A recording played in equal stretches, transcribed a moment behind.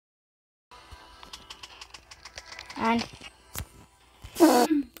And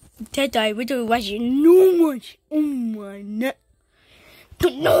today we're doing watching no much. Oh my neck.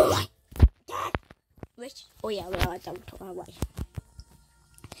 No one. Which? Oh yeah, well I don't talk about it.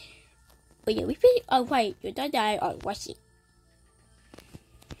 Oh yeah, we feel wait, you don't die or watch it.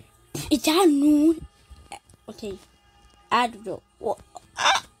 It's at noon. Okay. I don't know. What?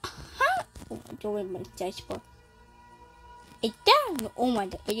 I'm doing my dashboard. It's down on my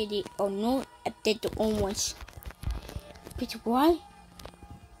LED or no update almost. But why?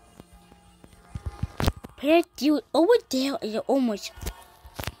 Pet you over there is almost.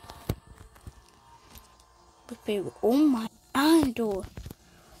 But oh my andor.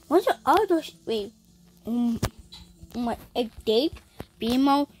 What's the other way? My update,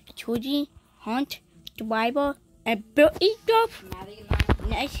 BMO, children, hunt, the Bible, and build it up.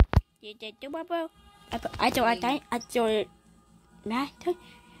 Nice. The Bible. I do matter,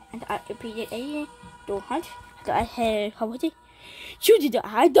 and I repeated again. To hunt. I had how was it? You did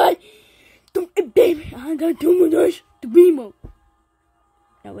I died. Don't baby. I got too much to be more.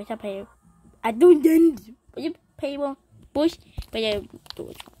 No, wait a pay. I don't then. Pay more. Bush. But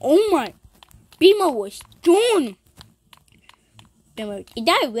oh my. Beamer was done. Is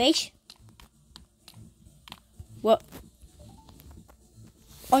that a race? What?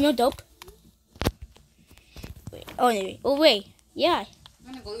 Oh no, dope. Wait, oh no, oh wait, yeah.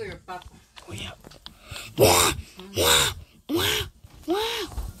 I'm gonna go with your papa. Oh yeah. Wow, wow, wow,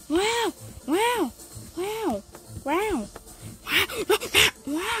 wow, wow, wow, wow, wow,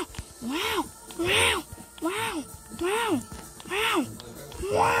 wow, wow, wow, wow, wow,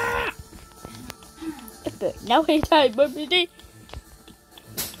 wow. Now he's tired, baby.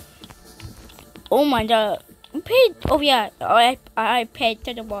 Oh my god. Paid. Oh yeah, I paid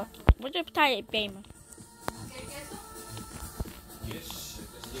to the wall. What's the tired payment?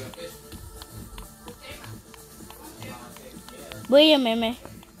 Wait a minute.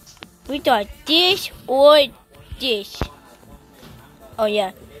 We got this or this. Oh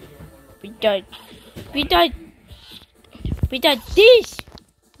yeah. We got this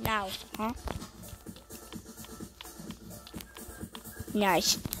now, huh?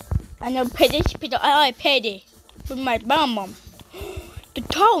 Nice. I know pay this because I paid it with my mom. The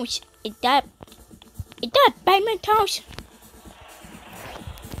toast is that payment toast?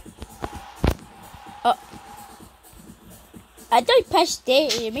 I don't pass there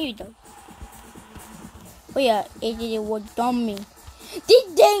in me though. Oh yeah, it was dummy. This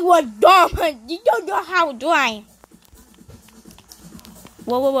thing was dumb. You don't know how to drive.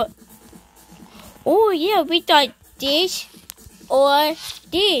 What? Oh yeah, we got this or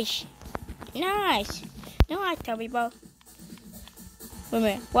this. Nice. Now I tell me about. Wait a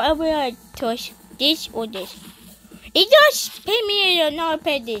minute. Whatever I touch, this or this. It just pay me or not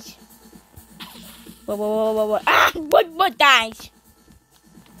pay this. What? Ah, football dies.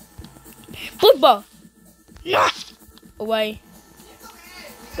 Football. Nah. Away.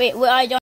 Wait, I don't.